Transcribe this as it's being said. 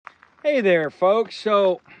Hey there, folks.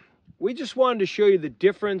 So we just wanted to show you the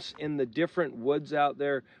difference in the different woods out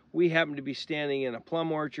there. We happen to be standing in a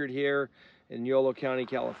plum orchard here in Yolo County,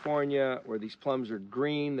 California, where these plums are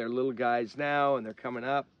green. They're little guys now and they're coming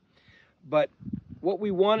up. But what we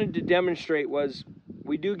wanted to demonstrate was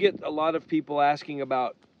we do get a lot of people asking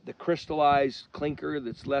about the crystallized clinker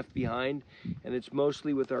that's left behind, and it's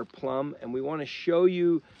mostly with our plum, and we want to show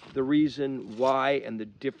you the reason why and the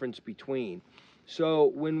difference between. So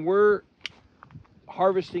when we're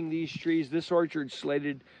harvesting these trees, this orchard's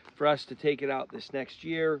slated for us to take it out this next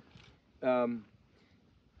year.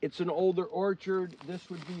 It's an older orchard. This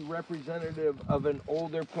would be representative of an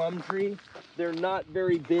older plum tree. They're not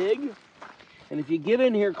very big. And if you get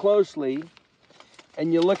in here closely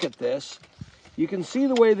and you look at this, you can see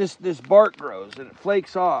the way this bark grows and it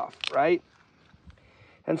flakes off, right?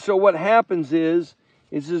 And so what happens is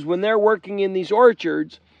when they're working in these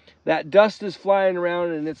orchards, that dust is flying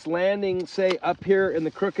around and it's landing, say, up here in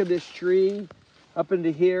the crook of this tree, up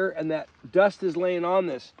into here, and that dust is laying on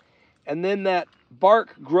this. And then that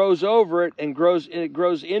bark grows over it and it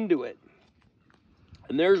grows into it.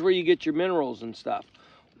 And there's where you get your minerals and stuff.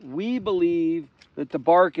 We believe that the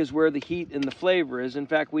bark is where the heat and the flavor is. In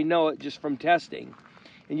fact, we know it just from testing.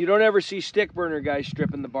 And you don't ever see stick burner guys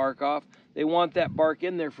stripping the bark off. They want that bark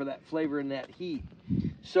in there for that flavor and that heat.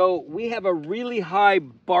 So we have a really high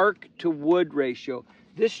bark to wood ratio.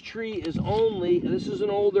 This tree is this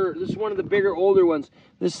is one of the bigger, older ones.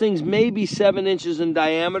 This thing's maybe 7 inches in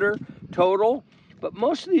diameter total, but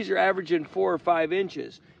most of these are averaging 4 or 5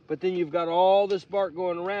 inches. But then you've got all this bark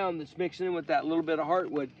going around that's mixing in with that little bit of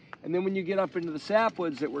heartwood. And then when you get up into the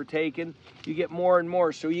sapwoods that we're taking, you get more and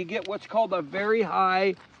more. So you get what's called a very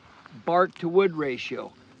high bark to wood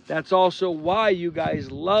ratio. That's also why you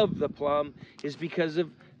guys love the plum, is because of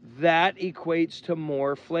that equates to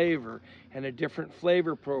more flavor and a different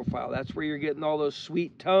flavor profile. That's where you're getting all those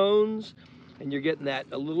sweet tones, and you're getting that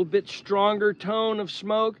a little bit stronger tone of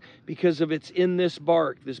smoke because of it's in this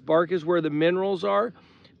bark. This bark is where the minerals are,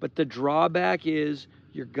 but the drawback is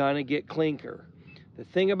you're gonna get clinker. The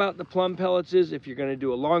thing about the plum pellets is if you're gonna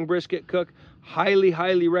do a long brisket cook, highly,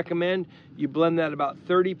 highly recommend you blend that about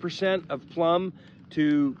 30% of plum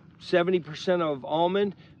to 70% of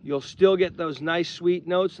almond. You'll still get those nice sweet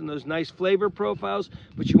notes and those nice flavor profiles,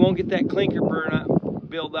 but you won't get that clinker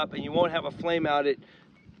build up, and you won't have a flame out at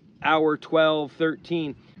hour 12,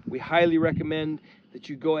 13. We highly recommend that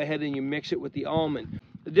you go ahead and you mix it with the almond.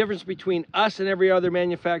 The difference between us and every other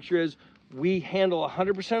manufacturer is we handle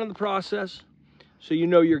 100% of the process. So you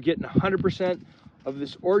know you're getting 100% of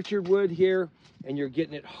this orchard wood here, and you're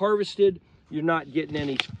getting it harvested. You're not getting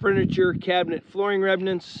any furniture, cabinet, flooring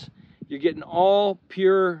remnants. You're getting all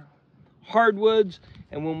pure hardwoods.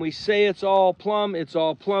 And when we say it's all plum, it's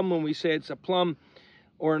all plum. When we say it's a plum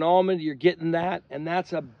or an almond, you're getting that. And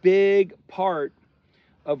that's a big part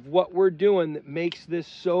of what we're doing that makes this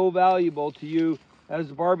so valuable to you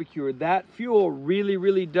as a barbecuer. That fuel really,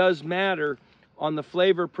 really does matter on the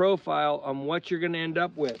flavor profile on what you're going to end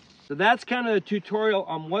up with. So that's kind of the tutorial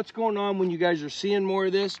on what's going on when you guys are seeing more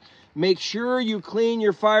of this. Make sure you clean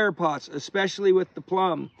your fire pots, especially with the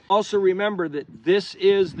plum. Also remember that this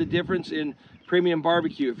is the difference in premium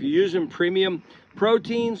barbecue. If you're using premium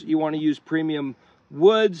proteins, you want to use premium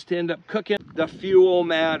woods to end up cooking. The fuel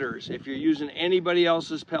matters. If you're using anybody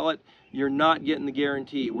else's pellet, you're not getting the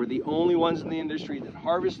guarantee. We're the only ones in the industry that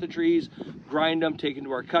harvest the trees, grind them, take them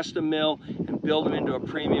to our custom mill, and build them into a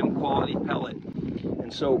premium quality pellet.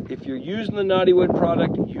 And so if you're using the Knotty Wood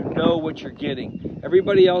product, you know what you're getting.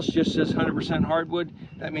 Everybody else just says 100% hardwood.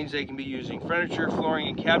 That means they can be using furniture, flooring,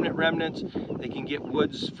 and cabinet remnants. They can get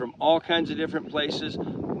woods from all kinds of different places.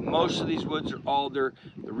 Most of these woods are alder.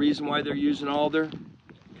 The reason why they're using alder,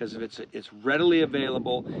 because it's readily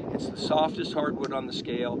available. It's the softest hardwood on the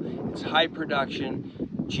scale. It's high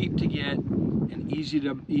production, cheap to get, and easy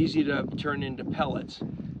to turn into pellets.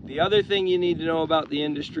 The other thing you need to know about the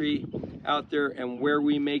industry out there and where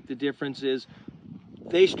we make the difference is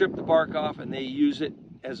they strip the bark off and they use it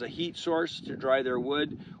as a heat source to dry their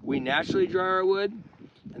wood. We naturally dry our wood,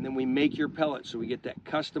 and then we make your pellet, so we get that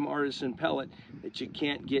custom artisan pellet that you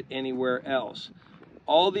can't get anywhere else.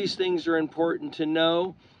 All these things are important to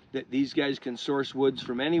know, that these guys can source woods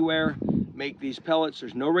from anywhere, make these pellets.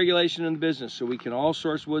 There's no regulation in the business, so we can all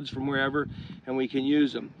source woods from wherever and we can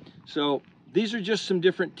use them. So these are just some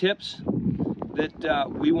different tips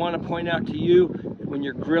that we want to point out to you. When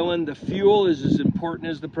you're grilling, the fuel is as important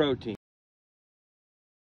as the protein.